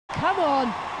come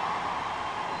on.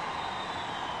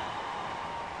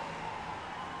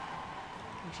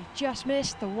 She just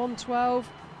missed the 112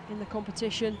 in the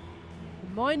competition,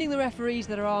 reminding the referees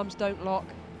that her arms don't lock.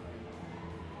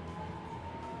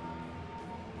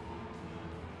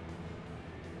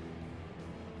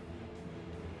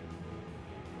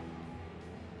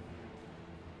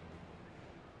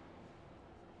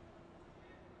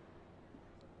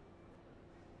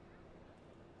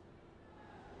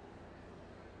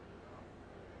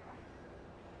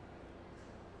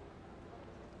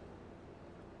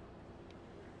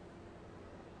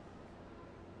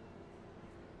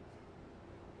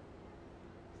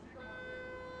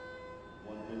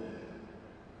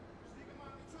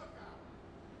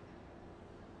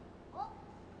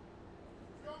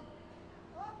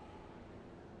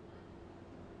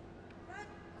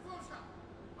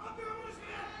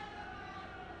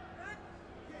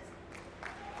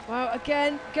 Well,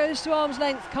 again, goes to arm's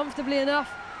length comfortably enough.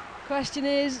 Question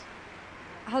is,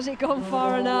 has it gone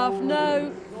far enough?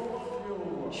 No.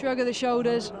 Shrug of the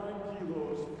shoulders.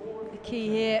 The key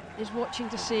here is watching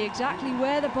to see exactly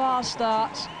where the bar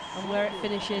starts and where it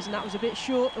finishes, and that was a bit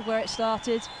short of where it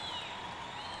started.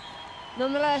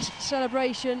 Nonetheless,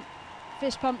 celebration,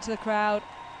 fist pump to the crowd.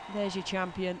 There's your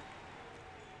champion.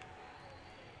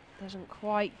 Doesn't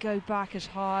quite go back as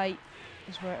high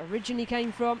as where it originally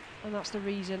came from, and that's the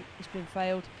reason it's been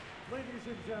failed. Ladies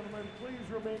and gentlemen, please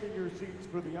remain in your seats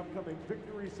for the upcoming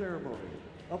victory ceremony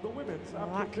of the women's Well,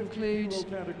 that concludes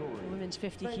the women's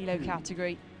 50 kilo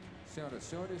category. Senhoras e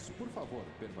senhores, por favor,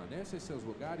 permaneçam em seus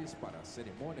lugares para a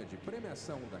cerimônia de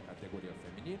premiação da categoria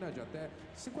feminina de até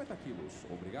 50 quilos.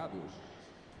 Obrigado.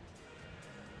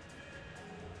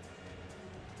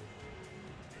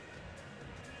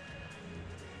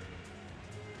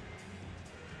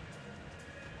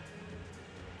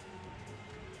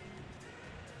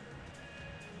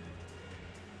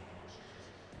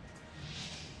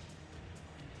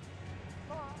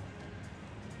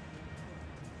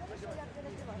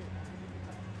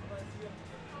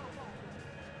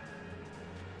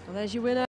 Well, there's your winner.